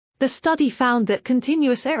The study found that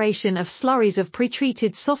continuous aeration of slurries of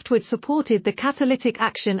pretreated softwood supported the catalytic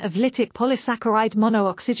action of lytic polysaccharide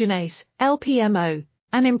monooxygenase, LPMO,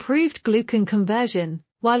 and improved glucan conversion,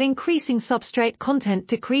 while increasing substrate content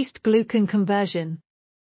decreased glucan conversion.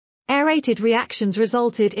 Aerated reactions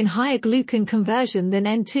resulted in higher glucan conversion than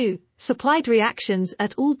N2, supplied reactions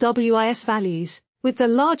at all WIS values, with the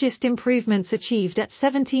largest improvements achieved at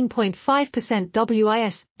 17.5%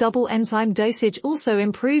 WIS. Double enzyme dosage also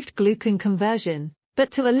improved glucan conversion,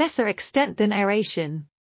 but to a lesser extent than aeration.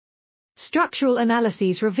 Structural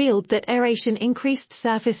analyses revealed that aeration increased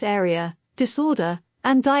surface area, disorder,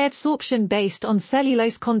 and diadsorption based on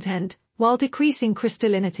cellulose content, while decreasing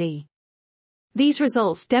crystallinity. These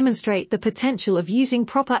results demonstrate the potential of using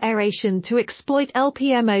proper aeration to exploit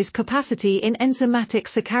LPMO's capacity in enzymatic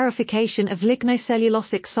saccharification of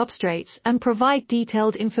lignocellulosic substrates and provide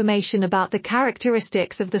detailed information about the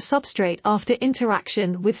characteristics of the substrate after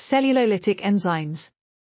interaction with cellulolytic enzymes.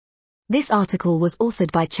 This article was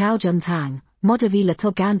authored by Chaojun Tang, Madhavi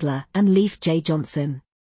Latha Gandla, and Leif Jönsson.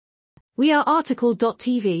 We are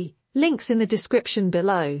RTCLTV, links in the description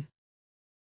below.